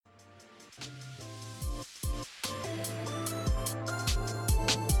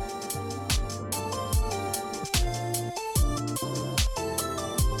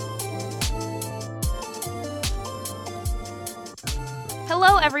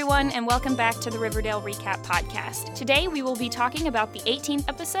Hello, everyone, and welcome back to the Riverdale Recap Podcast. Today, we will be talking about the 18th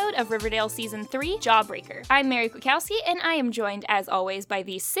episode of Riverdale Season 3, Jawbreaker. I'm Mary Kwiatkowski, and I am joined, as always, by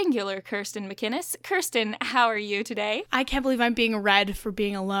the singular Kirsten McInnes. Kirsten, how are you today? I can't believe I'm being read for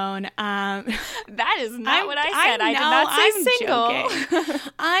being alone. That is not what I said. I did not say single.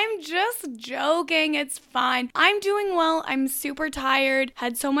 Joking. I'm just joking. It's fine. I'm doing well. I'm super tired.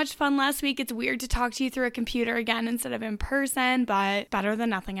 Had so much fun last week. It's weird to talk to you through a computer again instead of in person, but better than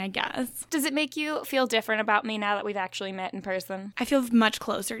nothing, I guess. Does it make you feel different about me now that we've actually met in person? I feel much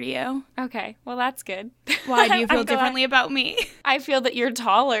closer to you. Okay, well, that's good. Why do you feel differently about me? I feel that you're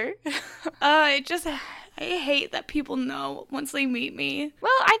taller. I hate that people know once they meet me.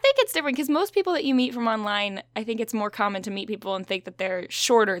 Well, I think it's different because most people that you meet from online, I think it's more common to meet people and think that they're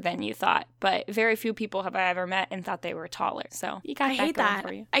shorter than you thought. But very few people have I ever met and thought they were taller. So you got I that hate going that.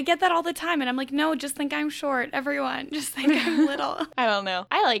 for you. I get that all the time. And I'm like, no, just think I'm short. Everyone, just think I'm little. I don't know.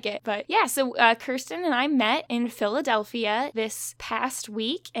 I like it. But yeah, so Kirsten and I met in Philadelphia this past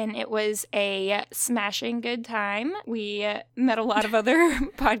week, and it was a smashing good time. We met a lot of other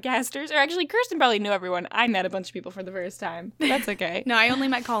podcasters. Or actually, Kirsten probably knew everyone. I met a bunch of people for the first time. That's okay. No, I only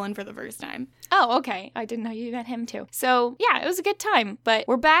met Colin for the first time. Oh, okay. I didn't know you met him too. So yeah, it was a good time. But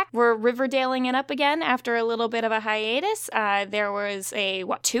we're back. We're Riverdaling it up again after a little bit of a hiatus. There was a,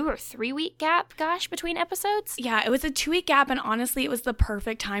 2 or 3 week gap, between episodes? Yeah, it was a 2-week gap, and honestly, it was the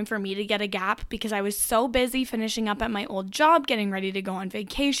perfect time for me to get a gap because I was so busy finishing up at my old job, getting ready to go on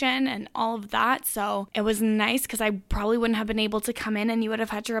vacation and all of that. So it was nice because I probably wouldn't have been able to come in and you would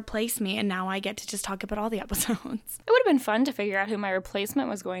have had to replace me, and now I get to just talk about all the episodes. It would have been fun to figure out who my replacement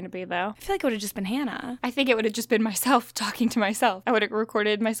was going to be, though. I feel like it would have just been Hannah. I think it would have just been myself talking to myself. I would have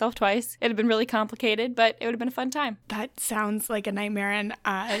recorded myself twice. It would have been really complicated, but it would have been a fun time. That sounds like a nightmare, and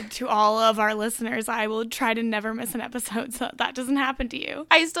to all of our listeners, I will try to never miss an episode so that doesn't happen to you.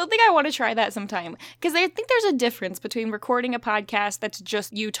 I still think I want to try that sometime, because I think there's a difference between recording a podcast that's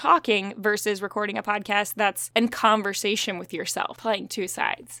just you talking versus recording a podcast that's in conversation with yourself, playing two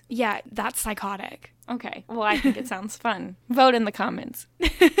sides. Yeah, that's psychotic. Okay, well, I think it sounds fun. Vote in the comments.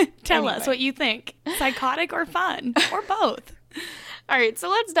 Tell us what you think. Psychotic or fun? Or both. All right, so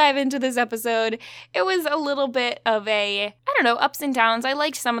let's dive into this episode. It was a little bit of ups and downs. I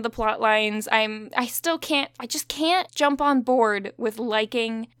liked some of the plot lines. I just can't jump on board with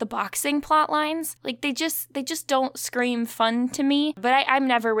liking the boxing plot lines. Like, they just don't scream fun to me. But I'm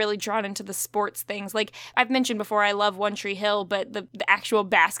never really drawn into the sports things. Like, I've mentioned before, I love One Tree Hill, but the actual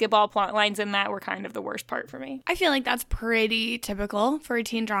basketball plot lines in that were kind of the worst part for me. I feel like that's pretty typical for a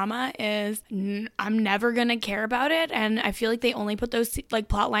teen drama is I'm never going to care about it. And I feel like they only put those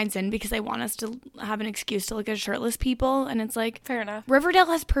plot lines in because they want us to have an excuse to look at shirtless people, and it's like, fair enough. Riverdale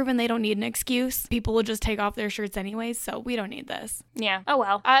has proven they don't need an excuse. People will just take off their shirts anyways, so we don't need this. Yeah. Oh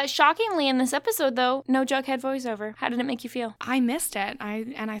well. Shockingly in this episode though, no Jughead voiceover. How did it make you feel? I missed it.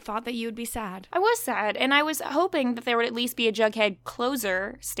 I thought that you would be sad. I was sad, and I was hoping that there would at least be a Jughead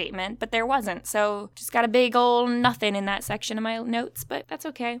closer statement, but there wasn't. So just got a big old nothing in that section of my notes, but that's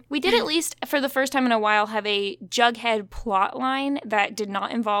okay. We did at least for the first time in a while have a Jughead plot line that did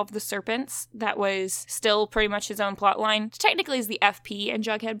not involve the serpents. That was still pretty much his own plot line. Technically is the FP and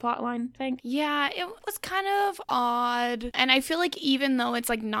Jughead plot line, I think. Yeah, it was kind of odd. And I feel like even though it's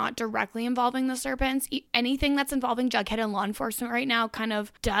not directly involving the serpents, anything that's involving Jughead and law enforcement right now kind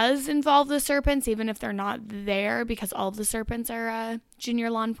of does involve the serpents, even if they're not there, because all of the serpents are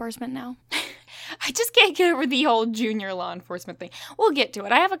junior law enforcement now. I just can't get over the whole junior law enforcement thing. We'll get to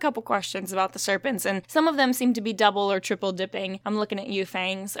it. I have a couple questions about the serpents, and some of them seem to be double or triple dipping. I'm looking at you,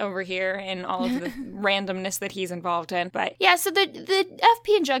 Fangs, over here, and all of the randomness that he's involved in. But yeah, so the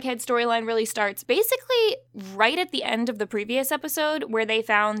FP and Jughead storyline really starts basically right at the end of the previous episode, where they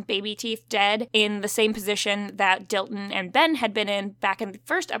found Baby Teeth dead in the same position that Dilton and Ben had been in back in the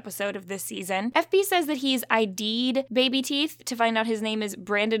first episode of this season. FP says that he's ID'd Baby Teeth to find out his name is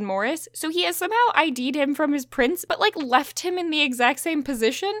Brandon Morris, so he has somehow ID'd him from his prints, but left him in the exact same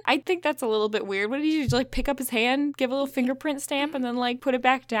position. I think that's a little bit weird. What did he do? Pick up his hand, give a little fingerprint stamp, and then put it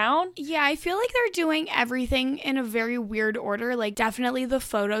back down? Yeah, I feel like they're doing everything in a very weird order. Definitely the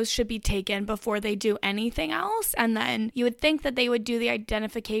photos should be taken before they do anything else, and then you would think that they would do the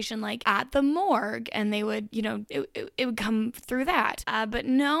identification at the morgue, and they would, it would come through that. But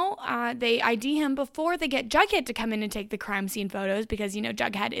no, they ID him before they get Jughead to come in and take the crime scene photos because,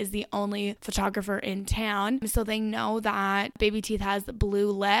 Jughead is the only photographer photographer in town. So they know that Baby Teeth has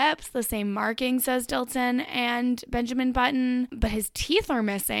blue lips, the same markings as Dilton and Benjamin Button, but his teeth are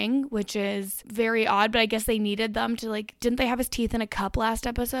missing, which is very odd, but I guess they needed them to like, didn't they have his teeth in a cup last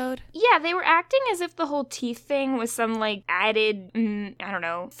episode? Yeah, they were acting as if the whole teeth thing was some like added, I don't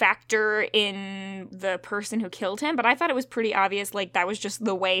know, factor in the person who killed him, but I thought it was pretty obvious, like that was just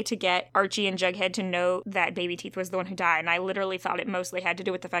the way to get Archie and Jughead to know that Baby Teeth was the one who died, and I literally thought it mostly had to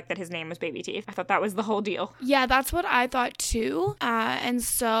do with the fact that his name was Baby Teeth. I thought that was the whole deal. Yeah, that's what I thought too. And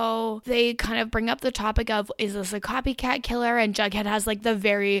so they kind of bring up the topic of, is this a copycat killer? And Jughead has like the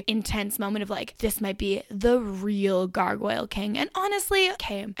very intense moment of like, this might be the real Gargoyle King. And honestly,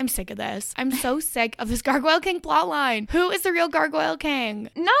 okay, I'm sick of this. I'm so sick of this Gargoyle King plotline. Who is the real Gargoyle King?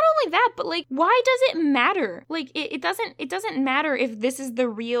 Not only that, but like, why does it matter? Like, it doesn't matter if this is the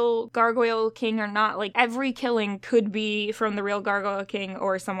real Gargoyle King or not. Like, every killing could be from the real Gargoyle King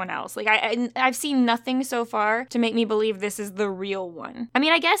or someone else. Like, I've seen nothing so far to make me believe this is the real one. I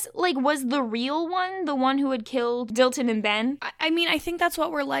mean, I guess, like, was the real one the one who had killed Dilton and Ben? I mean, I think that's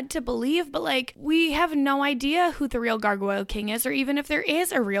what we're led to believe, but like, we have no idea who the real Gargoyle King is, or even if there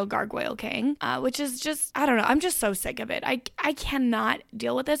is a real Gargoyle King, which is just, I don't know, I'm just so sick of it. I cannot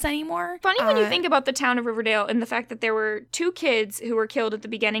deal with this anymore. Funny when you think about the town of Riverdale and the fact that there were 2 kids who were killed at the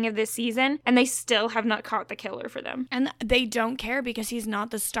beginning of this season, and they still have not caught the killer for them. And they don't care because he's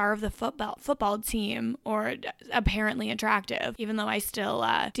not the star of the football team or apparently attractive, even though I still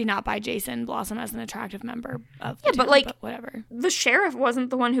do not buy Jason Blossom as an attractive member of the team, but whatever. The sheriff wasn't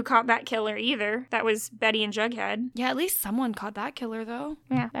the one who caught that killer either. That was Betty and Jughead. Yeah, at least someone caught that killer though.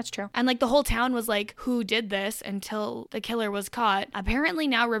 Yeah, that's true. And like the whole town was like, who did this, until the killer was caught. Apparently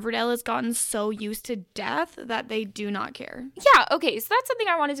now Riverdale has gotten so used to death that they do not care. Yeah, okay, so that's something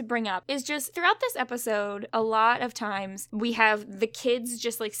I wanted to bring up, is just throughout this episode, a lot of times we have the kids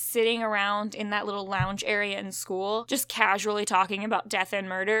just like sitting around in that little lounge area in school, just casually talking about death and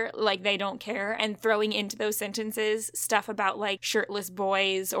murder, like they don't care, and throwing into those sentences stuff about like shirtless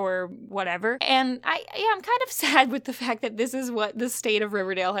boys or whatever. And I'm kind of sad with the fact that this is what the state of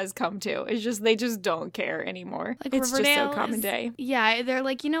Riverdale has come to. It's just, they just don't care anymore. Like, it's Riverdale just so common day. Yeah, they're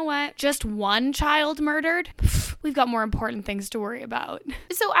like, you know what? Just one child murdered? We've got more important things to worry about.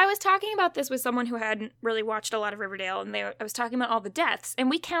 So I was talking about this with someone who hadn't really watched a lot of Riverdale, and I was talking about all the deaths, and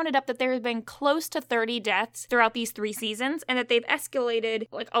we counted up that there have been close to 30 deaths throughout these 3 seasons, and that they've escalated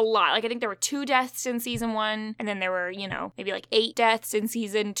like a lot. Like I think there were 2 deaths in season 1, and then there were, maybe like 8 deaths in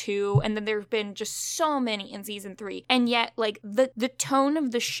season 2, and then there have been just so many in season 3. And yet, like the tone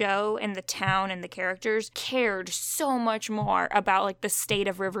of the show and the town and the characters cared so much more about like the state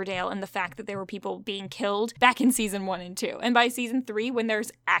of Riverdale and the fact that there were people being killed back in season 1 and 2. And by season 3, when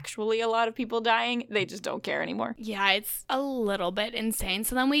there's actually a lot of people dying, they just don't care anymore. Yeah, it's a little bit insane.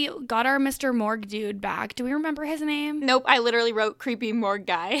 So then we got our Mr. Morgue dude back. Do we remember his name? Nope, I literally wrote creepy morgue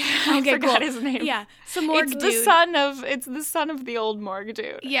guy. I forgot his name. Yeah, so morgue dude. It's the son of the old morgue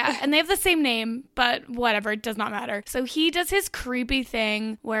dude. Yeah, and they have the same name, but whatever, it does not matter. So he does his creepy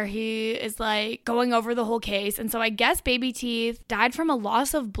thing where he is like going over the whole case. And so I guess Baby Teeth died from a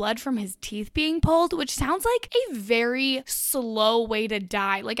loss of blood from his teeth being pulled, which sounds like a very slow way to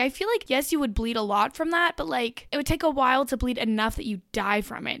die. Like I feel like, yes, you would bleed a lot from that, but like it would take a while to bleed enough that you die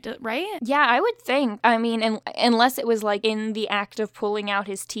from it, right? Yeah, I would think. I mean, unless it was like in the act of pulling out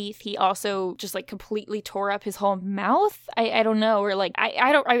his teeth, he also just like completely tore up his whole mouth. I don't know, or like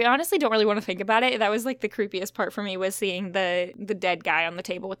I honestly don't really want to think about it. That was like the creepiest part for me, was seeing the dead guy on the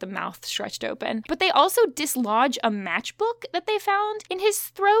table with the mouth stretched open. But they also dislodge a matchbook that they found in his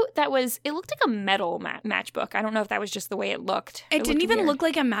throat. It looked like a metal matchbook. I don't know if that was just the way it looked. It didn't even look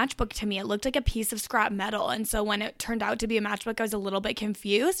like a matchbook to me. It looked like a piece of scrap metal. And so when it turned out to be a matchbook, I was a little bit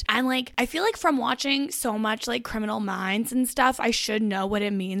confused. And like, I feel like from watching so much like Criminal Minds and stuff, I should know what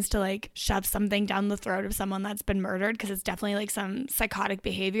it means to like shove something down the throat of someone that's been murdered, because it's definitely like some psychotic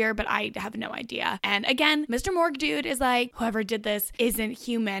behavior, but I have no idea. And again, Mr. Morgue dude is like, whoever did this isn't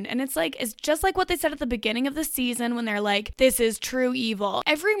human. And it's like, it's just like what they said at the beginning of the season when they're like, this is true evil.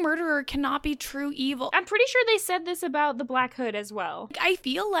 Every murderer cannot be true evil. I'm pretty sure they said this about the Black Hood as well. I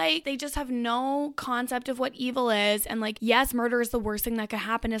feel like they just have no concept of what evil is. And like, yes, murder is the worst thing that could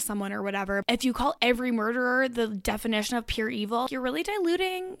happen to someone or whatever. If you call every murderer the definition of pure evil, you're really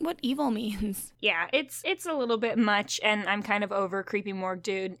diluting what evil means. Yeah, it's a little bit much, and I'm kind of over creepy morgue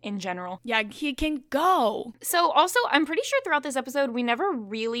dude in general. Yeah, he can go. So also, I'm pretty sure throughout this episode, we never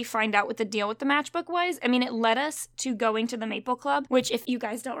really find out what the deal with the matchbook was. I mean, it led us to going to the Maple Club, which, if you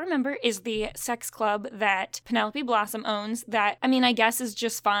guys don't remember, is the sex club that that Penelope Blossom owns that, I mean, I guess is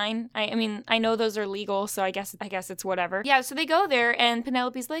just fine. I mean, I know those are legal, so I guess it's whatever. Yeah, so they go there and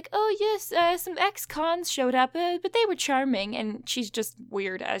Penelope's like, oh yes, some ex-cons showed up, but they were charming, and she's just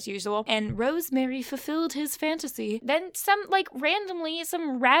weird as usual. And Rosemary fulfilled his fantasy. Then randomly,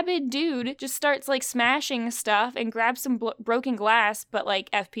 some rabid dude just starts smashing stuff and grabs some broken glass, but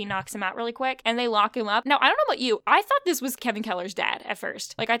FP knocks him out really quick and they lock him up. Now, I don't know about you. I thought this was Kevin Keller's dad at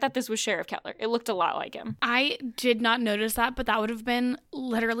first. I thought this was Sheriff Keller. It looked a lot like him. I did not notice that, but that would have been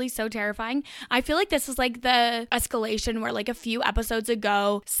literally so terrifying. I feel like this is the escalation where a few episodes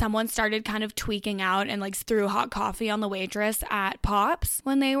ago, someone started kind of tweaking out and threw hot coffee on the waitress at Pops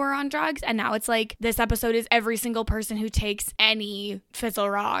when they were on drugs. And now it's this episode is every single person who takes any Fizzle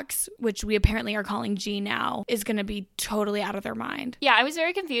Rocks, which we apparently are calling G now, is going to be totally out of their mind. Yeah, I was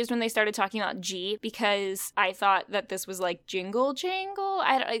very confused when they started talking about G because I thought that this was Jingle Jangle.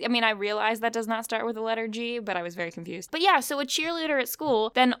 I mean, I realized that does not start with the letter G, but I was very confused. But yeah, so a cheerleader at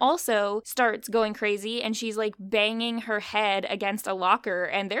school then also starts going crazy and she's banging her head against a locker,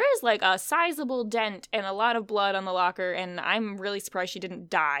 and there is a sizable dent and a lot of blood on the locker, and I'm really surprised she didn't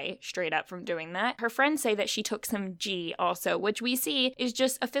die straight up from doing that. Her friends say that she took some G also, which we see is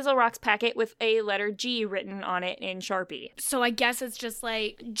just a Fizzle Rocks packet with a letter G written on it in Sharpie. So I guess it's just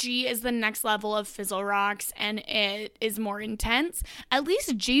G is the next level of Fizzle Rocks and it is more intense. At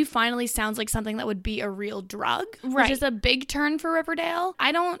least G finally sounds like something that would be a real drug, right, which is a big turn for Riverdale.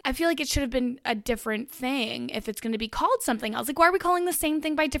 I feel like it should have been a different thing if it's going to be called something else. Why are we calling the same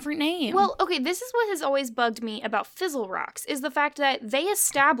thing by different name? Well, okay, this is what has always bugged me about Fizzle Rocks, is the fact that they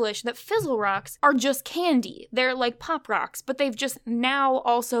established that Fizzle Rocks are just candy. They're like Pop Rocks, but they've just now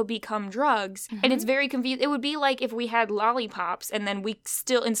also become drugs. Mm-hmm. And it's very confusing. It would be like if we had lollipops and then we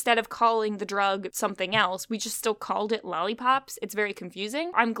still, instead of calling the drug something else, we just still called it lollipops. It's very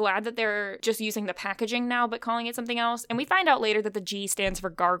confusing. I'm glad that they're just using the packaging now, but calling it something else. And we find out later that the G stands for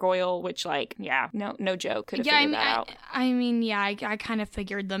gargoyle, which no joke could have figured that out. I kind of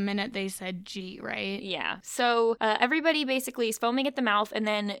figured the minute they said G, right? Yeah. So everybody basically is foaming at the mouth and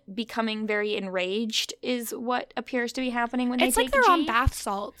then becoming very enraged is what appears to be happening when they take It's they're G. on bath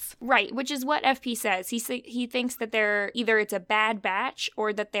salts. Right, which is what FP says. He thinks that they're either it's a bad batch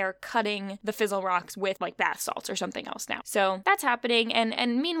or that they're cutting the Fizzle Rocks with bath salts or something else now. So that's happening.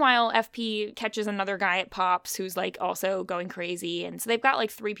 And meanwhile, FP catches another guy at Pops who's also going crazy. And so they've got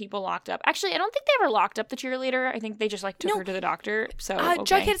 3 people locked up. Actually, I don't think they ever locked up the cheerleader. I think they just took her to the doctor. So okay.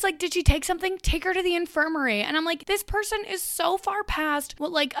 Jughead's did she take something? Take her to the infirmary. And I'm this person is so far past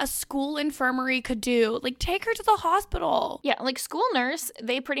what a school infirmary could do. Take her to the hospital. Yeah, school nurse,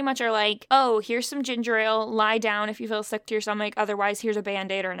 they pretty much are oh, here's some ginger ale, lie down if you feel sick to your stomach, otherwise here's a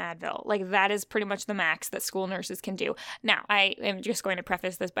Band-Aid or an Advil. That is pretty much the max that school nurses can do. Now, I am just going to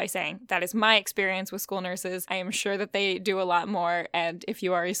preface this by saying that is my experience with school nurses. I am sure that they do a lot more, and if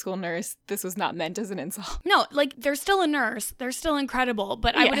you are a school nurse, this was not meant as an insult. No, they're still a nurse. They're still incredible,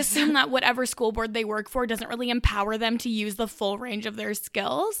 but I would assume that whatever school board they work for doesn't really empower them to use the full range of their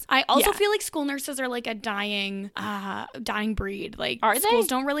skills. I also feel like school nurses are a dying breed. Are schools they?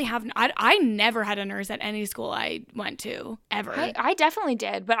 Don't really have. I never had a nurse at any school I went to ever. I definitely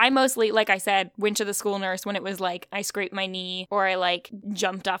did, but I mostly, like I said, went to the school nurse when it was I scraped my knee or I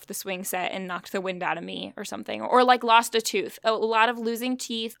jumped off the swing set and knocked the wind out of me or something, or lost a tooth. A lot of losing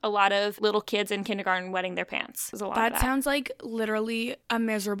teeth, a lot of little kids in kindergarten wetting their pants. There's a lot of that. That sounds like literally a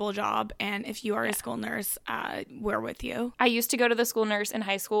miserable job, and if you are a school nurse, we're with you. I used to go to the school nurse in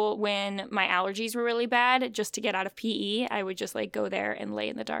high school when my allergies were really bad, just to get out of PE. I would just go there and lay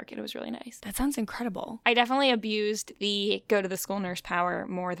in the dark, and it was really nice. That sounds incredible. I definitely abused the go to the school nurse power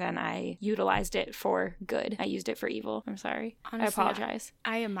more than I utilized it for good. I used it for evil. I'm sorry. Honestly, I apologize.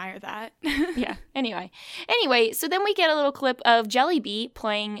 I admire that. Yeah. Anyway, so then we get a little clip of Jellybean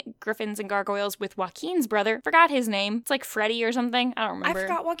playing Griffins and Gargoyles with Joaquin's brother. Forgot his name. It's Freddie or something. I don't remember. I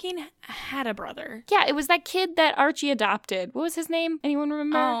forgot Joaquin had a brother. Yeah, it was that kid that Archie adopted. What was his name? Anyone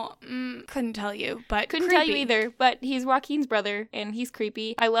remember? Oh, couldn't tell you, but couldn't tell you either. But he's Joaquin's brother, and he's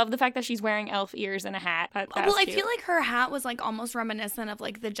creepy. I love the fact that she's wearing elf ears and a hat. That well, I feel like her hat was almost reminiscent of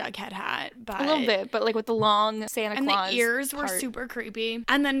the Jughead hat, but a little bit, but with the long Santa Claus. And the ears were super creepy.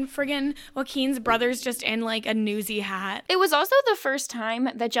 And then friggin' Joaquin's brother's just in a newsy hat. It was also the first time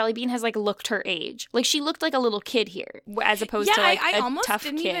that Jellybean has looked her age. She looked like a little kid here, as opposed to I a almost tough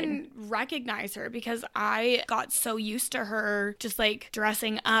didn't kid. Even recognize her because I got so used to her just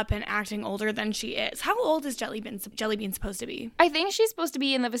dressing up and acting older than she is. How old is Jellybean supposed to be? I think she's supposed to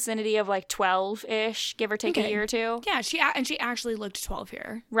be in the vicinity of 12-ish, give or take a year or two. Yeah, she actually looked 12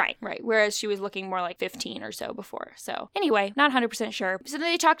 here. Right. Whereas she was looking more 15 or so before. So anyway, not 100% sure. So then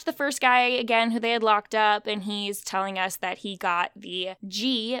they talk to the first guy again who they had locked up, and he's telling us that he got the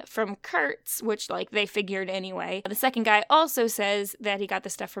G from Kurtz, which, like, they figured anyway. The second guy also says that he got the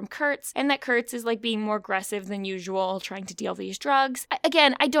stuff from Kurtz, and that Kurtz is, like, being more aggressive than usual, trying to deal these drugs.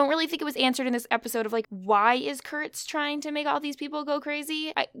 Again, I don't really think it was answered in this episode of, like, why is Kurtz trying to make all these people go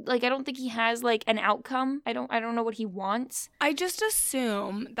crazy? I don't think he has, like, an outcome. I don't know what he wants. I just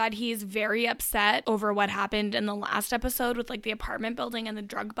assume that he's very upset over what happened in the last episode with, like, the apartment building and the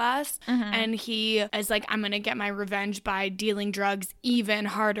drug bust. And he is like, I'm gonna get my revenge by dealing drugs even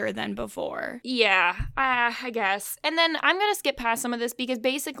harder than before. Yeah, I guess. And then I'm gonna skip past some of this because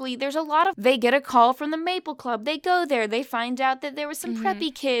basically there's a lot of, they get a call from the Maple Club. They go there. They find out that there was some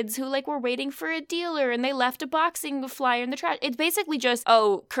preppy kids who, like, were waiting for a dealer, and they left a boxing flyer in the trash. It's basically just,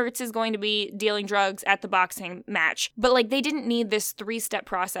 oh, Kurtz is going to be dealing drugs at the boxing match. But, like, they didn't need this 3-step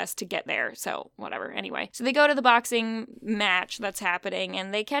process to get there. So whatever. Anyway, so they go to the boxing match that's happening,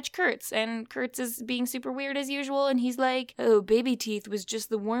 and they catch Kurtz, and Kurtz is being super weird as usual, and he's like, oh, Baby Teeth was just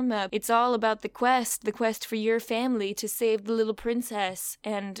the warm-up. It's all about the quest for your family to save the little princess.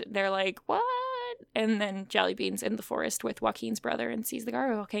 And they're like, what? And then Jellybean's in the forest with Joaquin's brother and sees the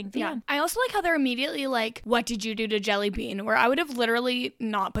Gargoyle King. Yeah. I also like how they're immediately like, what did you do to Jellybean? Where I would have literally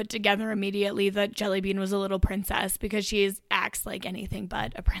not put together immediately that Jellybean was a little princess because she acts like anything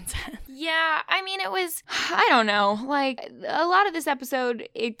but a princess. Yeah, I mean, it was, I don't know, like, a lot of this episode,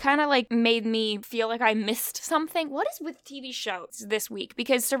 it kind of, like, made me feel like I missed something. What is with TV shows this week?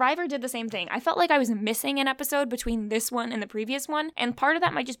 Because Survivor did the same thing. I felt like I was missing an episode between this one and the previous one, and part of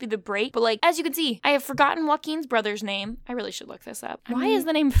that might just be the break, but, like, as you can see, I have forgotten Joaquin's brother's name. I really should look this up. Why is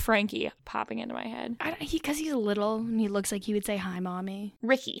the name Frankie popping into my head? Because he's little, and he looks like he would say, hi, mommy.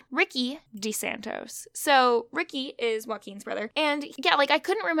 Ricky DeSantos. So, Ricky is Joaquin's brother, and yeah, like, I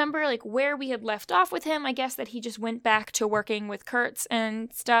couldn't remember, like, where we had left off with him. I guess that he just went back to working with Kurtz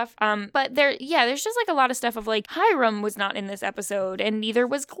and stuff. But there's just, like, a lot of stuff of, like, Hiram was not in this episode, and neither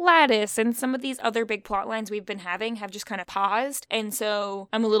was Gladys, and some of these other big plot lines we've been having have just kind of paused, and so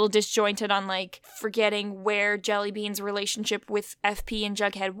I'm a little disjointed on, like, forgetting where Jellybean's relationship with FP and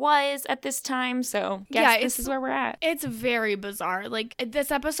Jughead was at this time, so this is where we're at. It's very bizarre. Like,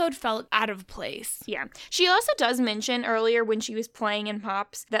 this episode felt out of place. Yeah. She also does mention earlier when she was playing in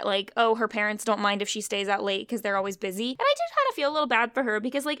Pops that, like, oh, her parents don't mind if she stays out late because they're always busy. And I did kind of feel a little bad for her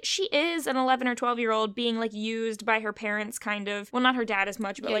because, like, she is an 11 or 12-year-old being, like, used by her parents kind of, well, not her dad as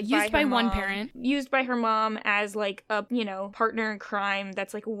much, but, like, used by one parent. Used by her mom as, like, a, partner in crime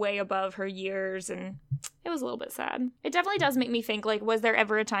that's, like, way above her years, and it was a little bit sad. It definitely does make me think, like, was there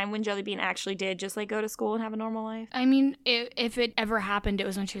ever a time when Jellybean actually did just, like, go to school and have a normal life? I mean, if it ever happened, it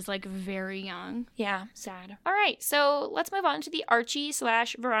was when she was, like, very young. Yeah, sad. All right, so let's move on to the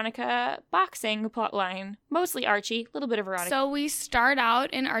Archie/Veronica boxing plotline. Mostly Archie, a little bit of Veronica. So we start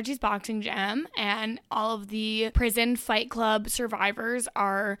out in Archie's boxing gym, and all of the prison fight club survivors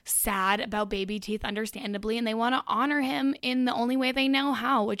are sad about Baby Teeth, understandably, and they want to honor him in the only way they know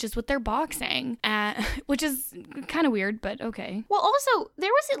how, which is with their boxing. Which is kind of weird, but okay. Well, also, there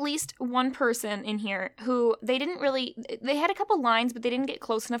was at least one person in here who they had a couple lines, but they didn't get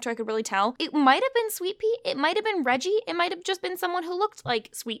close enough to I could really tell. It might have been Sweet Pea. It might have been Reggie. It might have just been someone who looked like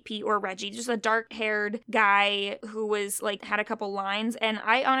Sweet Pea or Reggie, just a dark-haired guy who was, like, had a couple lines. And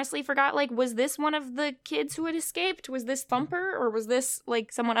I honestly forgot, like, was this one of the kids who had escaped? Was this Thumper, or was this,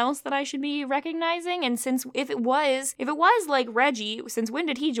 like, someone else that I should be recognizing? And if it was, like, Reggie, since when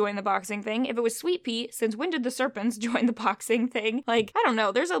did he join the boxing thing? If it was Sweet Pea, since when did the Serpents join the boxing thing? Like, I don't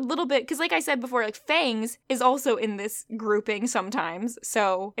know. There's a little bit, because like I said before, like, Fangs is also in this grouping sometimes.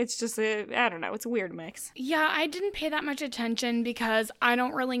 So it's just I don't know. It's a weird mix. Yeah, I didn't pay that much attention because I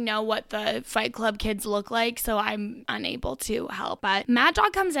don't really know what the Fight Club kids look like, so I'm unable to help. But Mad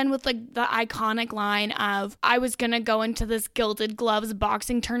Dog comes in with, like, the iconic line of, I was gonna go into this Gilded Gloves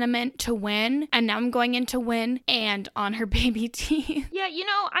boxing tournament to win, and now I'm going in to win and on her baby teeth. Yeah,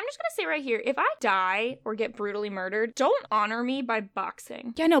 I'm just gonna say right here, if I die or get brutally murdered, don't honor me by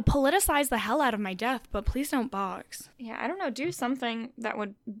boxing. Yeah, no, politicize the hell out of my death, but please don't box. Yeah, I don't know, do something that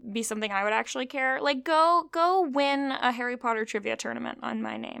would be something I would actually care. Like, go win a Harry Potter trivia tournament on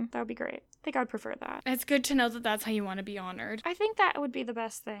my name. That would be great. I think I'd prefer that. It's good to know that that's how you want to be honored. I think that would be the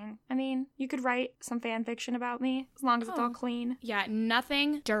best thing. I mean, you could write some fan fiction about me, as long as it's all clean. Yeah,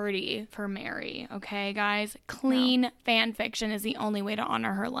 nothing dirty for Mary, okay, guys? Clean fan fiction is the only way to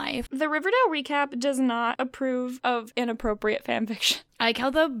honor her life. The Riverdale recap does not approve of inappropriate fan fiction. I like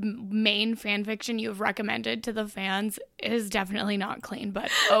how the main fan fiction you've recommended to the fans is definitely not clean, but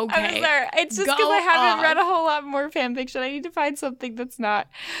okay. I'm sorry. It's just because I haven't read a whole lot more fan fiction. I need to find something that's not.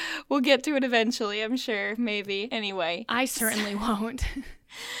 We'll get to it eventually, I'm sure. Maybe. Anyway. I certainly won't.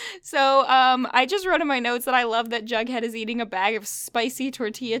 So I just wrote in my notes that I love that Jughead is eating a bag of spicy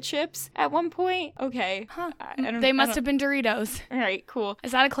tortilla chips at one point. Okay. Huh. They must have been Doritos. All right, cool.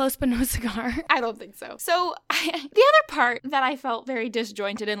 Is that a close but no cigar? I don't think so. So the other part that I felt very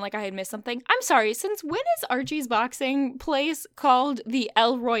disjointed in, like I had missed something. I'm sorry, since when is Archie's boxing place called the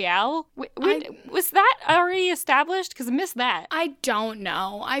El Royale? Was that already established? Because I missed that. I don't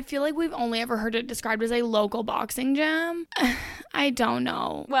know. I feel like we've only ever heard it described as a local boxing gym. I don't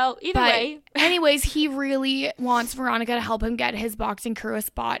know. Well, either way. Anyways, he really wants Veronica to help him get his boxing crew a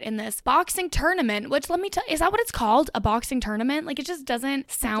spot in this boxing tournament, which let me tell is that what it's called? A boxing tournament? Like, it just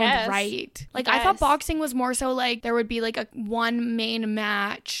doesn't sound right. Like, I thought boxing was more so like there would be like a one main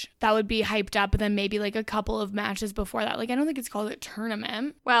match that would be hyped up, and then maybe like a couple of matches before that. Like, I don't think it's called a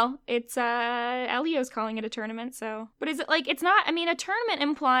tournament. Well, it's Elio's calling it a tournament, so. But is it like, it's not, I mean, a tournament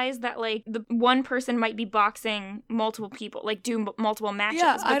implies that like the one person might be boxing multiple people, like do multiple matches.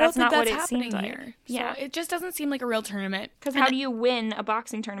 Yeah, but I don't that's think not that's what it happening seemed here. Like. Yeah, so it just doesn't seem like a real tournament. Because how do you win a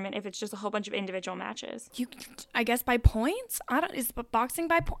boxing tournament if it's just a whole bunch of individual matches? I guess by points? Is boxing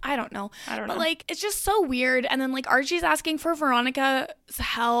by points? I don't know. But like, it's just so weird. And then like Archie's asking for Veronica's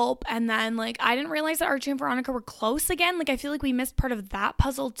help. And then like, I didn't realize that Archie and Veronica were close again. Like, I feel like we missed part of that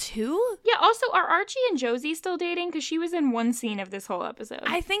puzzle too. Yeah, also, are Archie and Josie still dating? Because she was in one scene of this whole episode.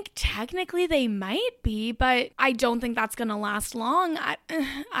 I think technically they might be, but I don't think that's going to last long.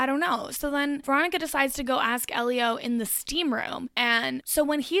 I don't know. So then Veronica decides to go ask Elio in the steam room. And so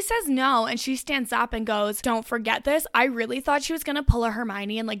when he says no and she stands up and goes, "Don't forget this," I really thought she was going to pull a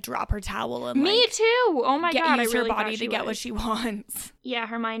Hermione and like drop her towel and Me too. Oh my God. Use I really her body to get what she wants. Yeah,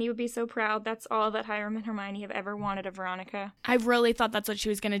 Hermione would be so proud. That's all that Hiram and Hermione have ever wanted of Veronica. I really thought that's what she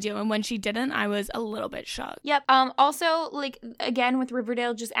was going to do. And when she didn't, I was a little bit shocked. Yep. Also, like, again, with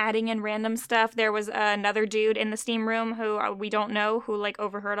Riverdale just adding in random stuff, there was another dude in the steam room who we don't know, who, like,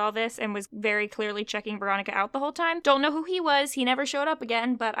 overheard all this and was very clearly checking Veronica out the whole time. Don't know who he was. He never showed up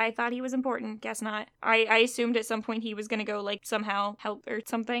again, but I thought he was important. Guess not. I assumed at some point he was going to go, like, somehow help or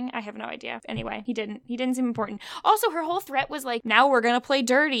something. I have no idea. Anyway, he didn't. He didn't seem important. Also, her whole threat was, like, now we're going to play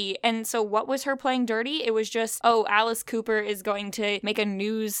dirty. And so what was her playing dirty? It was just, oh, Alice Cooper is going to make a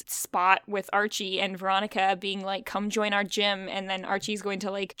news spot with Archie and Veronica being like, come join our gym. And then Archie's going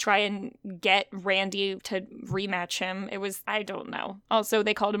to like try and get Randy to rematch him. It was, I don't know. Also,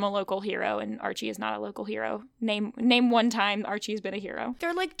 they called him a local hero and Archie is not a local hero. Name one time Archie's been a hero.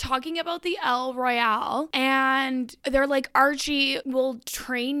 They're like talking about the El Royale and they're like, Archie will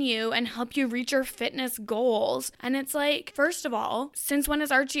train you and help you reach your fitness goals. And it's like, first of all, since when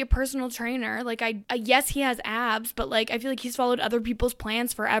is Archie a personal trainer? Like, yes, he has abs, but like, I feel like he's followed other people's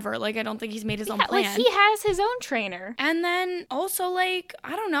plans forever. Like, I don't think he's made his own plan. Like, he has his own trainer. And then also, like,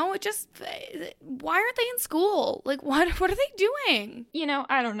 I don't know, it just, why aren't they in school? Like, what are they doing? You know,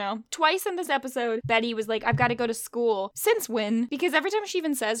 I don't know. Twice in this episode, Betty was like, I've got to go to school. Since when? Because every time she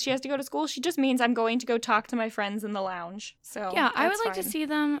even says she has to go to school, she just means I'm going to go talk to my friends in the lounge. So yeah, I would like to see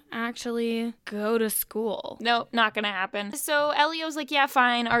them actually go to school. Nope, not gonna happen. So Elio's like, yeah,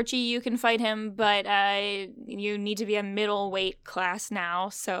 fine, Archie, you can fight him, but you need to be a middleweight class now.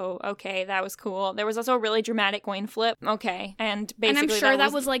 So okay, that was cool. There was also a really dramatic coin flip. Okay, and basically, and I'm sure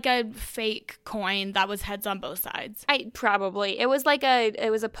that was like a fake coin that was heads on both sides. It was like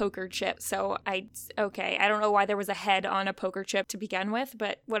it was a poker chip. So I don't know why there was a head on a poker chip to begin with,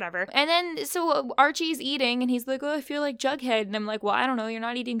 but whatever. And then so Archie's eating, and he's like, oh, I feel like Jughead, and I'm like, well, I don't know, you're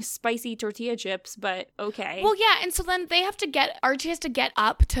not eating spicy tortilla chips, but okay. Well, yeah, and so then Archie has to get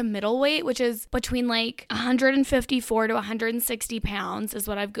up to middleweight, which is between like 154 to 160 pounds is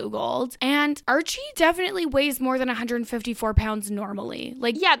what I've Googled. And Archie definitely weighs more than 154 pounds normally.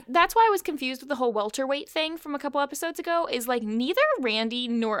 Like, yeah, that's why I was confused with the whole welterweight thing from a couple episodes ago, is like neither Randy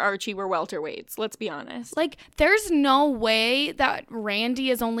nor Archie were welterweights, let's be honest. Like, there's no way that Randy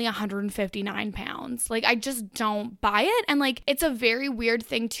is only 159 pounds. Like, I just don't buy it. And like, it's a very weird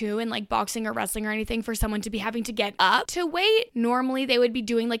thing too in like boxing or wrestling or anything for someone to be having to get up to weight. Normally they would be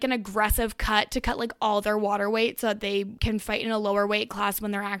doing like an aggressive cut to cut like all their water weight so that they can fight in a lower weight class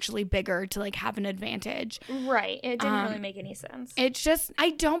when they're actually bigger to like have an advantage. Right. It didn't really make any sense. It's just,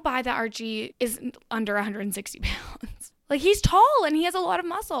 I don't buy that Archie is under 160 pounds. Like, he's tall and he has a lot of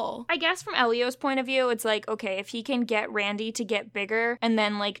muscle. I guess from Elio's point of view, it's like, okay, if he can get Randy to get bigger and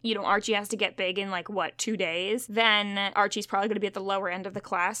then, like, you know, Archie has to get big in, like, 2 days, then Archie's probably going to be at the lower end of the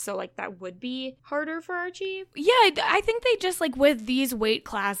class. So, like, that would be harder for Archie. Yeah, I think they just, like, with these weight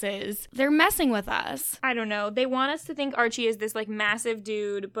classes, they're messing with us. I don't know. They want us to think Archie is this, like, massive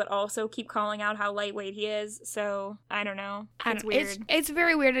dude, but also keep calling out how lightweight he is. So, I don't know. It's weird. It's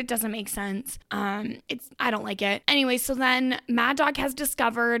very weird. It doesn't make sense. I don't like it. Anyway, so then Mad Dog has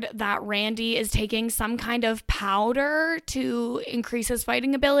discovered that Randy is taking some kind of powder to increase his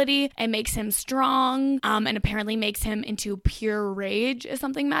fighting ability. It makes him strong, and apparently makes him into pure rage, is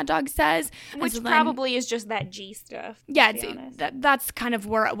something Mad Dog says. Which probably is just that G stuff. Yeah, that's kind of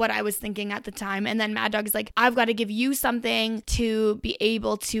what I was thinking at the time. And then Mad Dog's like, I've got to give you something to be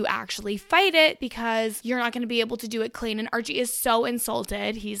able to actually fight it because you're not going to be able to do it clean. And Archie is so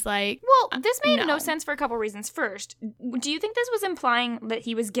insulted. He's like, well, this made no sense for a couple reasons. First, do you think this was implying that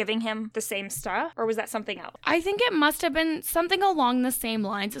he was giving him the same stuff, or was that something else? I think it must have been something along the same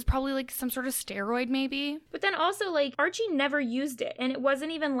lines. It's probably like some sort of steroid, maybe. But then also, like, Archie never used it, and it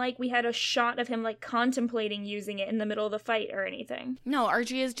wasn't even like we had a shot of him, like, contemplating using it in the middle of the fight or anything. No,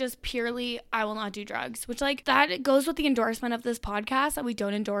 Archie is just purely, I will not do drugs, which, like, that goes with the endorsement of this podcast, that we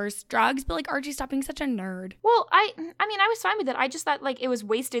don't endorse drugs, but, like, Archie, stop being such a nerd. Well, I mean, I was fine with it. I just thought, like, it was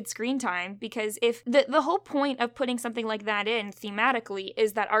wasted screen time, because if the whole point of putting something like that in thematically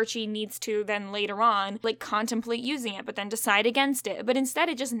is that Archie needs to then later on, like, contemplate using it, but then decide against it. But instead,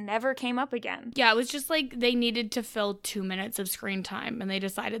 it just never came up again. Yeah, it was just like they needed to fill 2 minutes of screen time, and they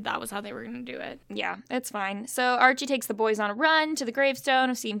decided that was how they were going to do it. Yeah, it's fine. So Archie takes the boys on a run to the gravestone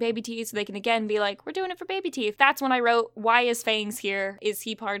of seeing Baby Teeth so they can again be like, we're doing it for Baby Teeth. That's when I wrote, why is Fangs here? Is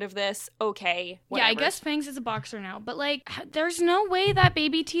he part of this? Okay, whatever. Yeah, I guess Fangs is a boxer now, but like, there's no way that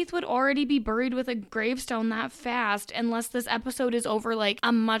Baby Teeth would already be buried with a gravestone that fast unless this episode is over like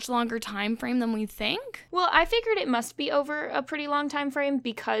a much longer time frame than we think. Well, I figured it must be over a pretty long time frame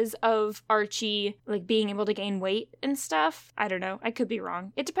because of Archie like being able to gain weight and stuff. I don't know. I could be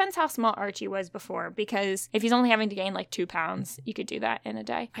wrong. It depends how small Archie was before, because if he's only having to gain like 2 pounds, you could do that in a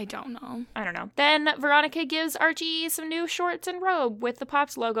day. I don't know. Then Veronica gives Archie some new shorts and robe with the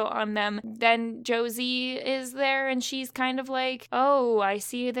Pops logo on them. Then Josie is there and she's kind of like, oh, I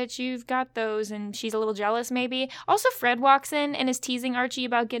see that you've got those, and she's a little jealous maybe. Also, Fred walks in and is teasing Archie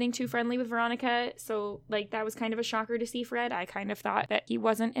about getting too friendly with Veronica, so like that was kind of a shocker to see Fred. I kind of thought that he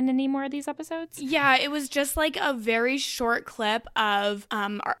wasn't in any more of these episodes. Yeah, it was just like a very short clip of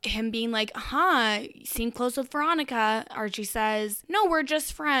him being like, seem close with Veronica. Archie says, no, we're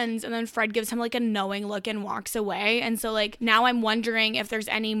just friends. And then Fred gives him like a knowing look and walks away. And so like now I'm wondering if there's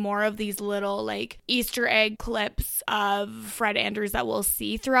any more of these little like Easter egg clips of Fred Andrews that we'll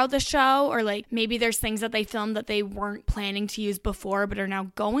see throughout the show, or like maybe there's things that they filmed that they weren't planning to use before but are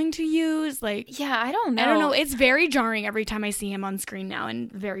now going to use. Like, yeah, I don't know. It's very jarring every time I see him on screen now,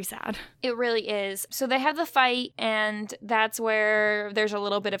 and very sad. It really is. So they have the fight, and that's where there's a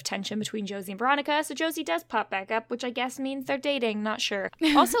little bit of tension between Josie and Veronica. So Josie does pop back up, which I guess means they're dating. Not sure.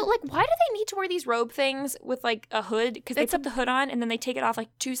 Also, like, why do they need to wear these robe things with like a hood? Because they put the hood on and then they take it off like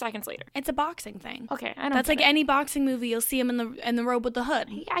 2 seconds later. It's a boxing thing. Okay, I don't. That's like any boxing movie. You'll see him in the robe with the hood.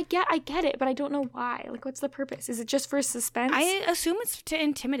 I get it, but I don't know why. Like, what's the purpose? Is it just for suspense? I assume it's to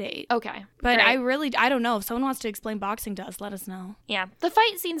intimidate. Okay, but right. I don't know. If someone wants to explain boxing to us, let us know. Yeah, the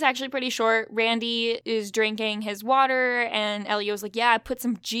fight scene's actually pretty short. Randy is drinking his water, and Elio's like, "Yeah, I put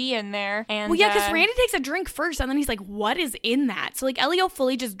some G in there." And well, yeah, because Randy takes a drink first, and then he's like, "What is in that?" So like, Elio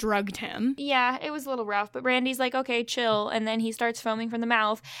fully just drugged him. Yeah, it was a little rough, but Randy's like, "Okay, chill," and then he starts foaming from the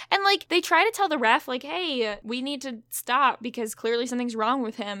mouth, and like they try to tell the ref, like, "Hey, we need to stop because clearly something's wrong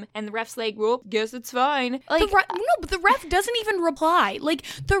with him," and the ref's like, "Well, guess it's fine." Like, but the ref doesn't even reply. Like,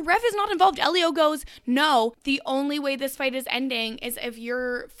 the ref is not involved. Elio goes, "No, the only way this fight is ending is if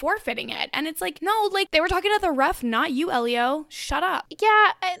you're forfeiting it," and it's like, no, like they were talking to the ref, not you, Elio. Shut up.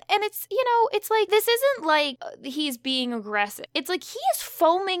 Yeah, and it's, you know, it's like, this isn't like he's being aggressive. It's like he is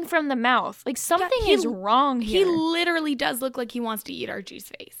foaming from the mouth. Like, something is wrong here. He literally does look like he wants to eat Archie's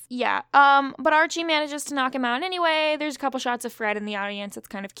face. Yeah, but Archie manages to knock him out anyway. There's a couple shots of Fred in the audience. It's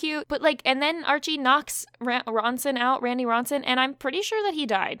kind of cute. But like, and then Archie knocks Ronson out, Randy Ronson, and I'm pretty sure that he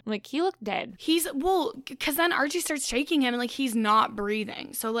died. Like, he looked dead. Because then Archie starts shaking him and like he's not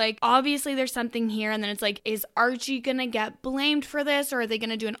breathing. So like, obviously there's something here, and then it's like, is Archie gonna get blamed for this, or are they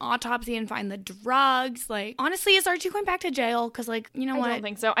gonna do an autopsy and find the drugs? Like, honestly, is Archie going back to jail? Because like, you know what? I don't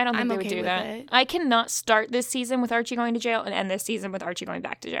think so. I don't think they would do that. I cannot start this season with Archie going to jail and end this season with Archie going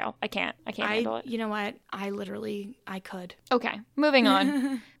back to jail. I can't handle it. You know what? I could. Okay, moving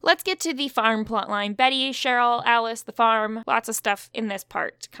on. Let's get to the farm plotline. Betty, Cheryl, Alice, the farm. Lots of stuff in this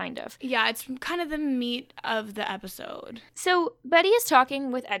part, kind of. Yeah, it's kind of the meat of the episode. So Betty is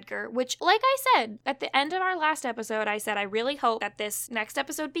talking with Edgar, which, like I said, at the end of our last episode, I said I really hope that this next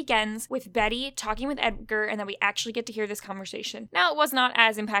episode begins with Betty talking with Edgar and that we actually get to hear this conversation. Now, it was not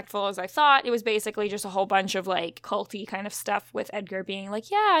as impactful as I thought. It was basically just a whole bunch of like culty kind of stuff with Edgar being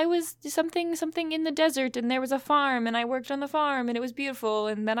like, yeah, I was something in the desert, and there was a farm, and I worked on the farm, and it was beautiful,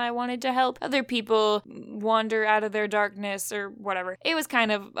 and then I wanted to help other people wander out of their darkness or whatever. It was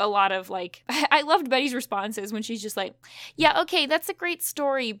kind of a lot of like, I loved Betty's responses when she's just like, yeah, okay, that's a great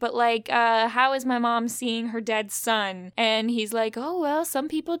story, but like, how is my mom seeing her dead son? And he's like, oh, well, some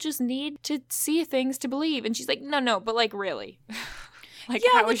people just need to see things to believe. And she's like, no, but like, really? Like,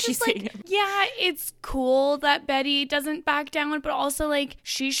 yeah, how is she seeing him? Yeah, it's cool that Betty doesn't back down, but also, like,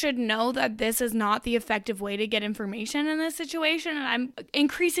 she should know that this is not the effective way to get information in this situation, and I'm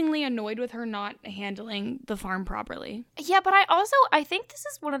increasingly annoyed with her not handling the farm properly. Yeah, but I think this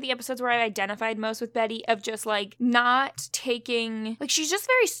is one of the episodes where I identified most with Betty, of just, like, not taking, like, she's just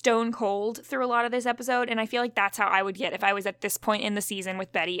very stone cold through a lot of this episode, and I feel like that's how I would get if I was at this point in the season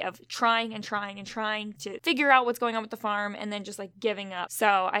with Betty, of trying to figure out what's going on with the farm, and then just, like, giving up.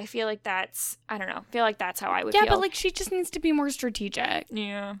 So I feel like that's how I would feel. Yeah, but like, she just needs to be more strategic.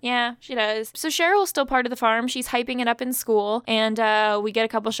 Yeah, she does. So Cheryl's still part of the farm. She's hyping it up in school, and we get a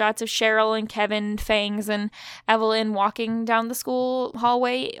couple shots of Cheryl and Kevin, Fangs, and Evelyn walking down the school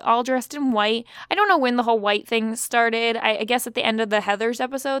hallway, all dressed in white. I don't know when the whole white thing started. I guess at the end of the Heathers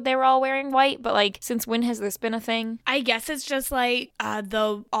episode, they were all wearing white, but like, since when has this been a thing? I guess it's just like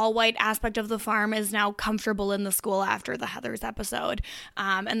the all-white aspect of the farm is now comfortable in the school after the Heathers episode.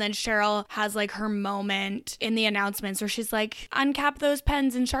 And then Cheryl has like her moment in the announcements where she's like, uncap those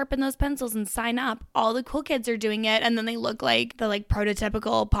pens and sharpen those pencils and sign up. All the cool kids are doing it. And then they look like the like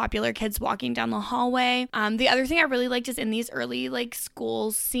prototypical popular kids walking down the hallway. The other thing I really liked is in these early like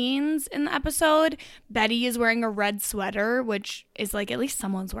school scenes in the episode, Betty is wearing a red sweater, which is like, at least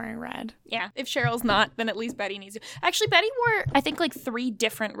someone's wearing red. Yeah, if Cheryl's not, then at least Betty needs to. Actually, Betty wore, I think, like 3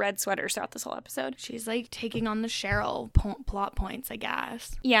 different red sweaters throughout this whole episode. She's like taking on the Cheryl plot points, I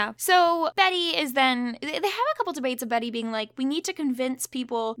guess. Yeah. So Betty is then, they have a couple debates of Betty being like, we need to convince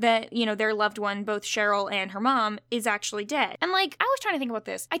people that, you know, their loved one, both Cheryl and her mom, is actually dead. And like, I was trying to think about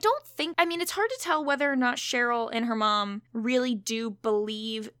this. It's hard to tell whether or not Cheryl and her mom really do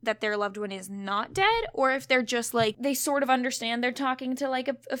believe that their loved one is not dead, or if they're just like, they sort of understand they're talking to like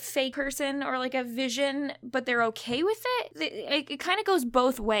a fake person or like a vision, but they're okay with it. It kind of goes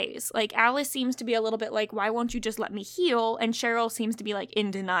both ways. Like, Alice seems to be a little bit like, why won't you just let me heal? And Cheryl seems to be like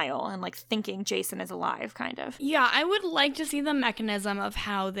in denial and like thinking Jason is alive, kind of. Yeah, I would like to see the mechanism of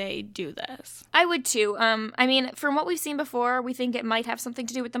how they do this. I would too. I mean, from what we've seen before, we think it might have something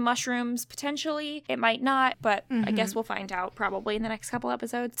to do with the mushrooms, potentially. It might not, but I guess we'll find out probably in the next couple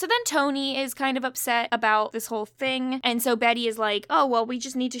episodes. So then Tony is kind of upset about this whole thing, and so Betty is like, oh, well, we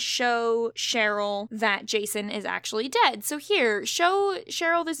just need to show Cheryl that Jason is actually dead. So here, show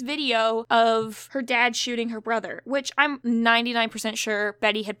Cheryl this video of her dad shooting her brother, which I'm 99% sure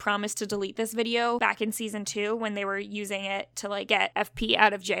Betty had promised to delete this video back in season 2 when they were using it to like get FP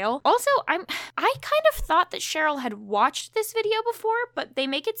out of jail. Also, I kind of thought that Cheryl had watched this video before, but they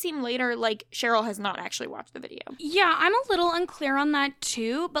make it seem later like Cheryl has not actually watched the video. Yeah, I'm a little unclear on that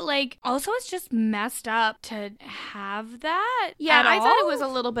too, but like, also it's just messed up to have that. Yeah, I thought it was a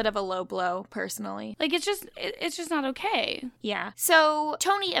little bit of a low blow, personally. Like, it's just not okay. Yeah. So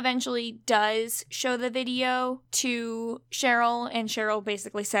Tony eventually does show the video to Cheryl, and Cheryl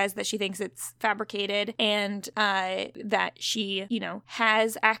basically says that she thinks it's fabricated, and that she, you know,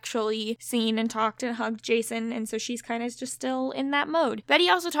 has actually seen and talked and hugged Jason, and so she's kind of just still in that mode. Betty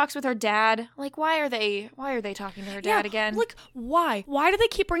also talks with her dad. Like, why are they talking to her dad again? Like, why? Why do they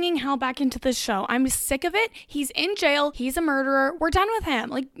keep bringing Hal back into this show? I'm sick of it. He's in jail. He's a murderer. We're done with him.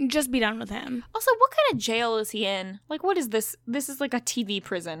 Like, just be done with him. Also, what kind of jail is he in? Like, what is this? This is like a TV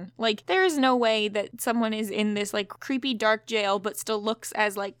prison. Like, there is no way that someone is in this like creepy dark jail but still looks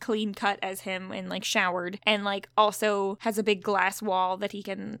as like clean cut as him and like showered, and like also has a big glass wall that he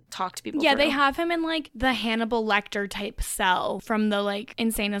can talk to people Yeah, through. they have him in like the Hannibal Lecter type cell from the like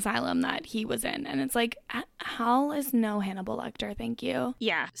insane asylum that he was in, and it's like, Hal is no Hannibal Lecter, thank you.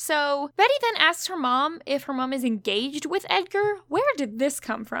 Yeah. So Betty then asks her mom if her mom is engaged with Edgar. Where did this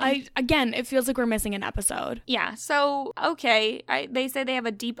come from? Again, it feels like we're missing an episode. Yeah. So, okay. They say they have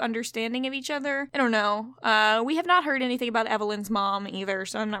a deep understanding of each other. I don't know. We have not heard anything about Evelyn's mom either,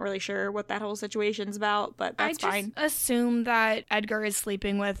 so I'm not really sure what that whole situation's about, but that's fine. I just assume that Edgar is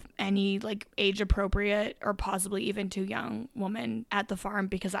sleeping with any like age appropriate or possibly even too young woman at the farm,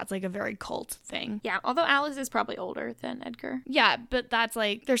 because that's like a very cult thing. Yeah, although Alice is probably older than Edgar. Yeah, but that's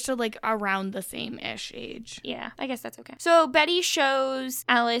like, they're still like around the same-ish age. Yeah, I guess that's okay. So Betty shows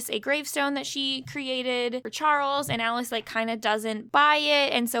Alice a gravestone that she created for Charles, and Alice like kind of doesn't buy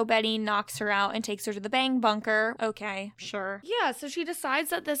it, and so Betty knocks her out and takes her to the bang bunker. Okay, sure. her. Yeah, so she decides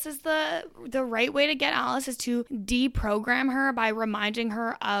that this is the right way to get Alice is to deprogram her by reminding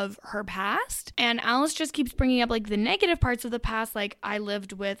her of her past. And Alice just keeps bringing up like the negative parts of the past, like I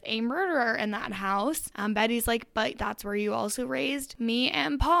lived with a murderer in that house. Betty's like, but that's where you also raised me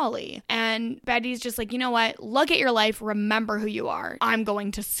and Polly. And Betty's just like, you know what? Look at your life. Remember who you are. I'm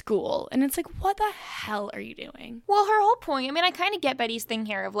going to school. And it's like, what the hell are you doing? Well, her whole point, I mean, I kind of get Betty's thing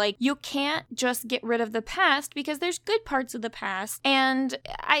here of like, you can't just get rid of the past because there's good parts of the past. And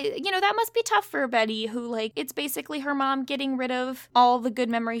that must be tough for Betty, who like, it's basically her mom getting rid of all the good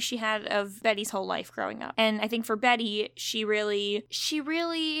memories she had of Betty's whole life growing up. And I think for Betty, she really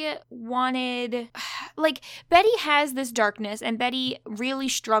wanted, like, Betty has this darkness, and Betty really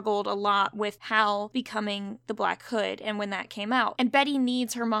struggled a lot with Hal becoming the Black Hood and when that came out. And Betty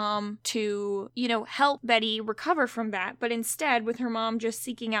needs her mom to, help Betty recover from that. But instead, with her mom just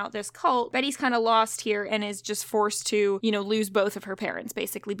seeking out this cult, Betty's kind of lost here and is just forced to, lose both of her parents,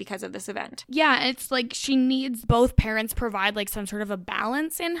 basically, because of this event. Yeah, it's like she needs both parents provide like some sort of a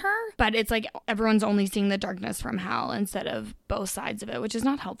balance in her, but it's like everyone's only seeing the darkness from Hal instead of both sides of it, which is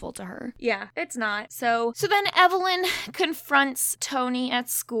not helpful to her. Yeah, it's not. So then Evelyn confronts Tony at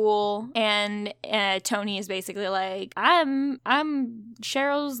school, and Tony is basically like, I'm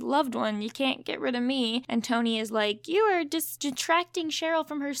Cheryl's loved one. You can't get rid of me. And Tony is like, you are just detracting Cheryl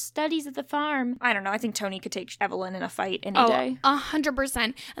from her studies at the farm. I don't know. I think Tony could take Evelyn in a fight any day.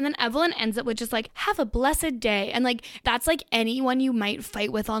 100%. And then Evelyn ends it with just like, have a blessed day. And like, that's like anyone you might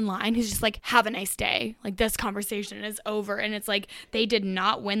fight with online who's just like, have a nice day. Like, this conversation is over. And it's like, they did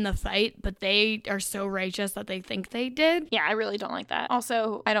not win the fight, but they are so righteous that they think they did. Yeah, I really don't like that.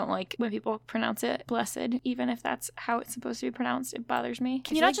 Also, I don't like when people pronounce it blessed, even if that's how it's supposed to be pronounced. It bothers me.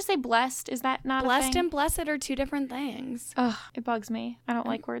 Can you not just say blessed? Is that not blessed a thing? and blessed are two different things. Ugh, it bugs me. I don't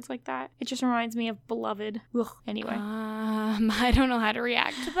like words like that. It just reminds me of beloved. Ugh. Anyway. I don't know how to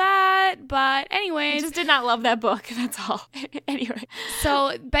react to that, but anyways. I just did not love that book. That's all. Anyway.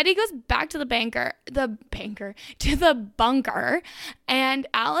 So Betty goes back to the bunker, and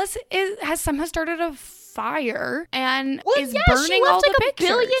Alice has somehow started a fire and is burning all the pictures.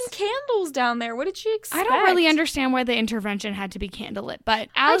 She left like a billion candles down there. What did she expect? I don't really understand why the intervention had to be candlelit, but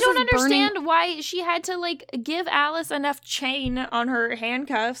Alice I don't understand why she had to like give Alice enough chain on her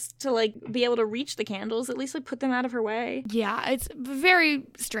handcuffs to like be able to reach the candles. At least like put them out of her way. Yeah, it's very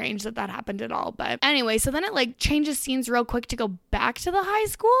strange that happened at all. But anyway, so then it like changes scenes real quick to go back to the high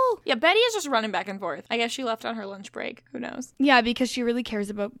school. Yeah, Betty is just running back and forth. I guess she left on her lunch break. Who knows? Yeah, because she really cares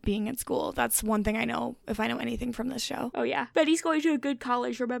about being at school. That's one thing I know, if I know anything from this show. Oh yeah, Betty's going to a good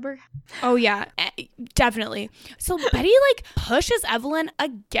college, remember? Oh yeah, definitely. So Betty like pushes Evelyn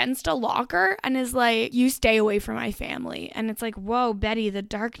against a locker and is like, you stay away from my family. And it's like, whoa, Betty, the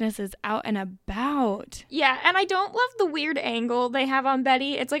darkness is out and about. Yeah, and I don't love the weird angle they have on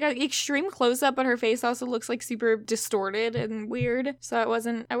Betty. It's like an extreme close-up, but her face also looks like super distorted and weird. So I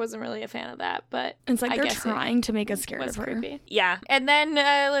wasn't really a fan of that, but it's like they're trying to make us scared of her. Creepy. Yeah. And then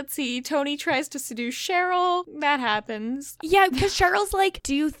let's see, Tony tries to seduce Cheryl. That happens. Yeah, because Cheryl's like,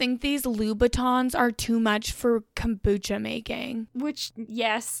 do you think these Louboutins are too much for kombucha making? Which,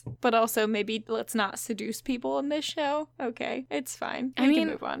 yes, but also maybe let's not seduce people in this show. Okay, it's fine. We can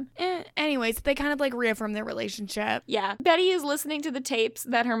move on. Anyways, they kind of like reaffirm their relationship. Yeah. Betty is listening to the tapes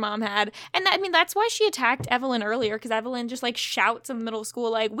that her mom had. And that's why she attacked Evelyn earlier, because Evelyn just like shouts in the middle of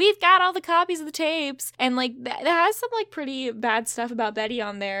school, like, we've got all the copies of the tapes. And like, that has some like pretty bad stuff about Betty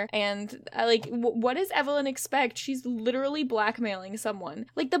on there. And like, what does Evelyn expect? She's literally blackmailing someone.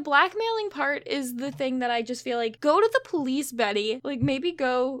 Like, the blackmailing part is the thing that I just feel like, go to the police, Betty. Like, maybe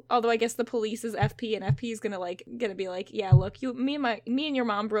go, although I guess the police is FP, and FP is gonna be like, yeah, look, me and your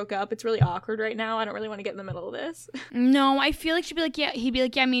mom broke up. It's really awkward right now. I don't really want to get in the middle of this. No, I feel like she'd be like, yeah, he'd be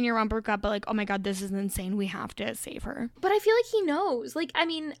like, yeah, me and your mom broke up, but like, oh my god, this is insane. We have to save her. But I feel like he knows. Like, I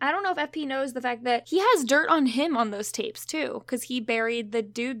mean, I don't know if FP knows the fact that he has dirt on him on those tapes too, because he buried the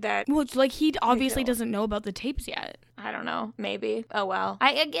dude that. Well, it's like he obviously doesn't know about the tapes yet. I don't know. Maybe. Oh, well.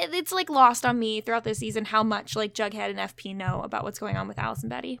 It's like lost on me throughout this season how much like Jughead and FP know about what's going on with Alice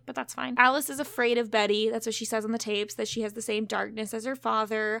and Betty, but that's fine. Alice is afraid of Betty. That's what she says on the tapes, that she has the same darkness as her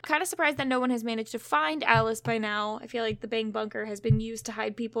father. I'm kind of surprised that no one has managed to find Alice by now. I feel like the Bang Bunker has been used to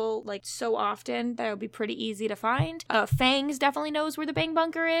hide people like so often that it would be pretty easy to find. Fangs definitely knows where the Bang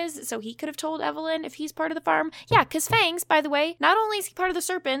Bunker is, so he could have told Evelyn if he's part of the farm. Yeah, because Fangs, by the way, not only is he part of the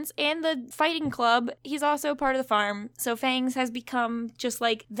Serpents and the fighting club, he's also part of the farm. So Fangs has become just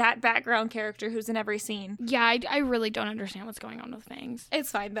like that background character who's in every scene. Yeah, I really don't understand what's going on with Fangs.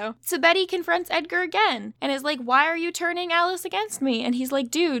 It's fine though. So Betty confronts Edgar again and is like, why are you turning Alice against me? And he's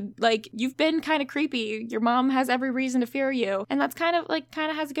like, dude, like, you've been kind of creepy. Your mom has every reason to fear you. And that's kind of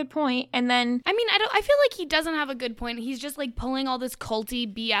has a good point. And then I mean, I feel like he doesn't have a good point. He's just like pulling all this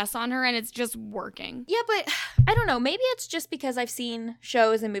culty BS on her and it's just working. Yeah, but I don't know. Maybe it's just because I've seen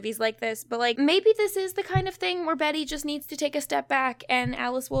shows and movies like this, but like maybe this is the kind of thing where Betty just needs to take a step back and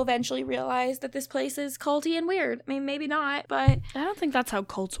Alice will eventually realize that this place is culty and weird. I mean, maybe not, but I don't think that's how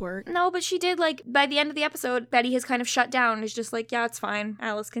cults work. no, but she did, like, by the end of the episode, Betty has kind of shut down and is just like, yeah, it's fine.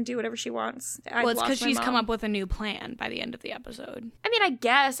 Alice can do whatever she wants. Well, it's because she's come up with a new plan by the end of the episode. I mean, I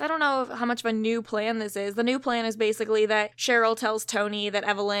guess. I don't know how much of a new plan this is. The new plan is basically that Cheryl tells Tony that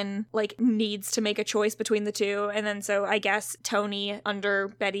Evelyn, like, needs to make a choice between the two. And then so I guess Tony, under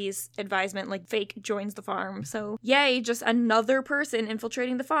Betty's advisement, like, fake joins the farm. So, yay, just another person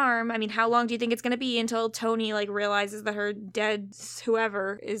infiltrating the farm. I mean, how long do you think it's going to be until Tony, like, realizes that her dead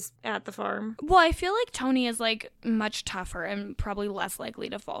whoever is at the farm? Well, I feel like Tony is, like, much tougher and probably less likely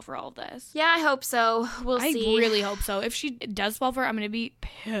to fall for all of this. Yeah, I hope so. We'll see. I really hope so. If she does fall for it, I'm going to be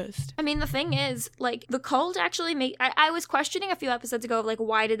pissed. I mean, the thing is, like, the cult actually I was questioning a few episodes ago of, like,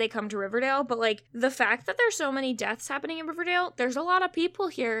 why did they come to Riverdale? But, like, the fact that there's so many deaths happening in Riverdale, there's a lot of people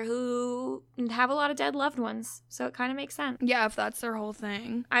here who have a lot of dead loved ones. So it kind of makes sense. Yeah, if that's their whole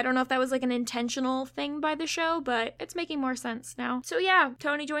thing. I don't know if that was, like, an intentional thing by the show, but it's making more sense now. So, yeah,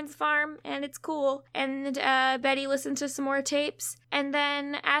 Tony joins the farm, and it's cool. And Betty listens to some more tapes, and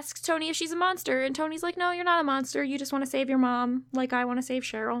then asks Tony if she's a monster. And Tony's like, no, you're not a monster. You just want to save your mom, like I want to save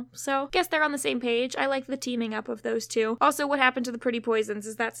Cheryl. So, guess they're on the same page. I like the teaming up of those two. Also, what happened to the Pretty Poisons?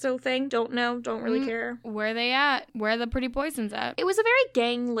 Is that still a thing? Don't know. Don't really care. Where are they at? Where are the Pretty Poisons at? It was a very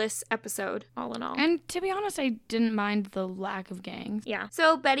gangless episode, all in all. And to be honest, I didn't mind the lack of gangs. Yeah.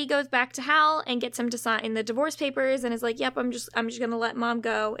 So Betty goes back to Hal and gets him to sign the divorce papers and is like, yep, I'm just gonna let mom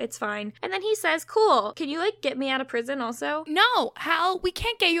go. It's fine. And then he says, cool. Can you, like, get me out of prison also? No, Hal, we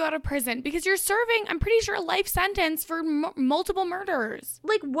can't get you out of prison because you're serving, I'm pretty sure, a life sentence for multiple murders.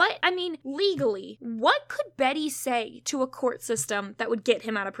 Like, what? I mean, legally, what could Betty say to a court system that would get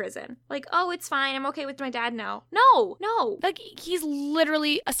him out of prison? Like, oh, it's fine. I'm okay with my dad now. No. Like, he's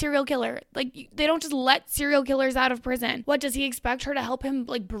literally a serial killer. Like, they don't just let serial killers out of prison. What, does he expect her to help him,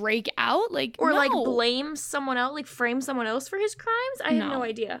 like, break out? Like, or, no. like, blame someone else, like, frame someone else for his crimes? I have no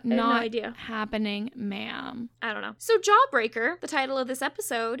idea. Not happening, ma'am. I don't know. So, Jawbreaker, the title of this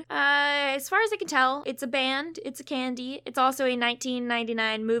episode, as far as I can tell, it's a band, it's a candy, it's also a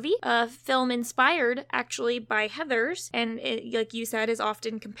 1999 movie, a film inspired, actually, by Heathers, and it, like you said, is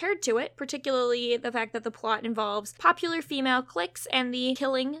often compared to it, particularly the fact that the plot involves popular female cliques and the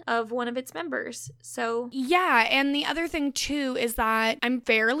killing of one of its members. So, yeah, and the other thing, too, is that I'm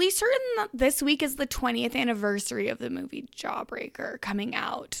fairly certain that this week is the 20th anniversary of the movie Jawbreaker coming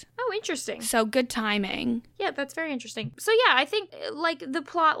out. Oh, interesting. So, good timing. Yeah, that's very interesting. So, yeah, I think, like, the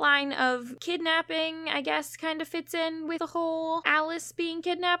plot line of kidnapping, I guess, kind of fits in with the whole Alice being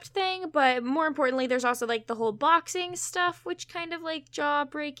kidnapped thing, but more importantly, there's also, like, the whole boxing stuff, which kind of, like,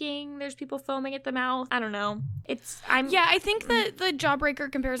 jaw-breaking. There's people foaming at the mouth. I don't know. Yeah, I think the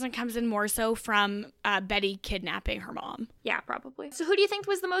Jawbreaker comparison comes in more so from Betty kidnapping her mom. Yeah, probably. So who do you think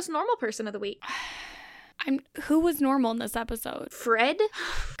was the most normal person of the week? Who was normal in this episode? Fred?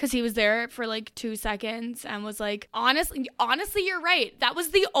 Because he was there for like 2 seconds and was like, honestly, you're right. That was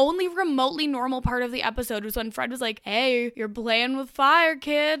the only remotely normal part of the episode, was when Fred was like, hey, you're playing with fire,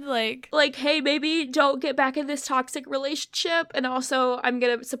 kid. Like, hey, baby, don't get back in this toxic relationship. And also, I'm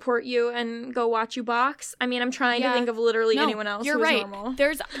going to support you and go watch you box. I mean, I'm trying to think of literally anyone else who's right. normal.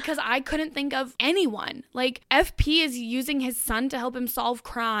 Because I couldn't think of anyone. Like, FP is using his son to help him solve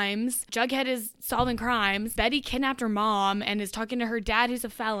crimes. Jughead is solving crimes. Betty kidnapped her mom and is talking to her dad, who's a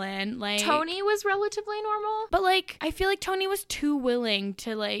felon. Like, Tony was relatively normal. But, like, I feel like Tony was too willing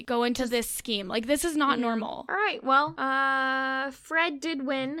to, like, go into this scheme. Like, this is not normal. All right, well, Fred did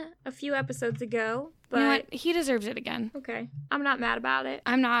win a few episodes ago. But you know what? He deserves it again. Okay. I'm not mad about it.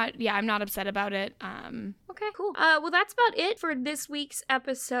 I'm not upset about it. Okay, cool. Well, that's about it for this week's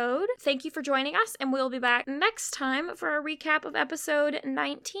episode. Thank you for joining us, and we'll be back next time for a recap of episode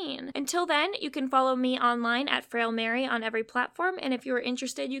 19. Until then, you can follow me online at Frail Mary on every platform, and if you're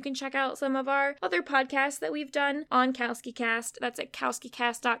interested, you can check out some of our other podcasts that we've done on KowskiCast. That's at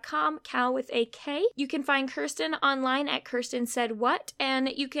kowskicast.com, Cow with a K. You can find Kirsten online at Kirsten Said What, and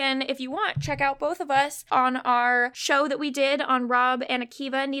you can, if you want, check out both of us us on our show that we did on Rob and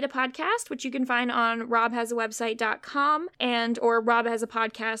Akiva Need a Podcast, which you can find on robhasawebsite.com and or Rob Has a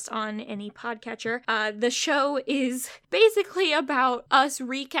Podcast on any podcatcher. The show is basically about us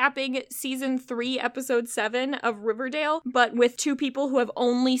recapping season 3, episode 7 of Riverdale, but with two people who have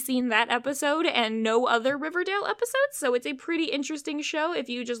only seen that episode and no other Riverdale episodes. So it's a pretty interesting show. If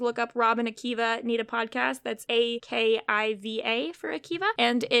you just look up Rob and Akiva Need a Podcast, that's AKIVA for Akiva.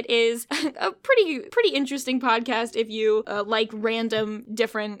 And it is a pretty interesting podcast if you like random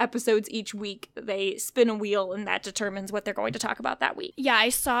different episodes each week. They spin a wheel and that determines what they're going to talk about that week. Yeah, I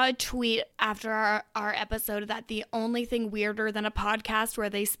saw a tweet after our episode that the only thing weirder than a podcast where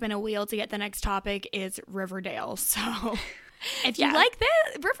they spin a wheel to get the next topic is Riverdale. So if you like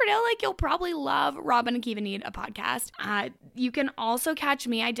this, Riverdale, like, you'll probably love Rob and Akiva Need a Podcast. You can also catch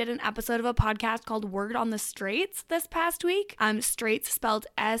me. I did an episode of a podcast called Word on the Straits this past week. Straits spelled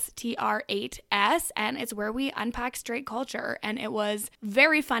STR8S, and it's where we unpack straight culture. And it was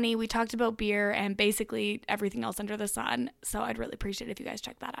very funny. We talked about beer and basically everything else under the sun. So I'd really appreciate it if you guys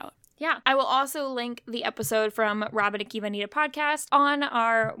check that out. Yeah. I will also link the episode from Rob and Akiva Need a Podcast on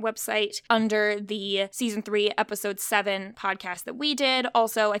our website under the season 3, episode 7 podcast that we did.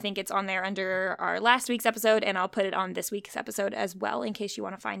 Also, I think it's on there under our last week's episode, and I'll put it on this week's episode as well in case you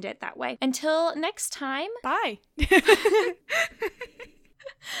want to find it that way. Until next time. Bye.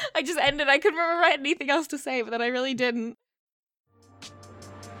 I just ended. I couldn't remember anything else to say, but then I really didn't.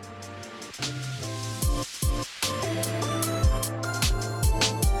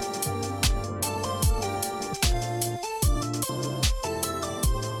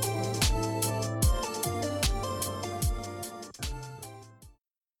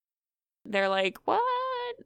 They're like, what?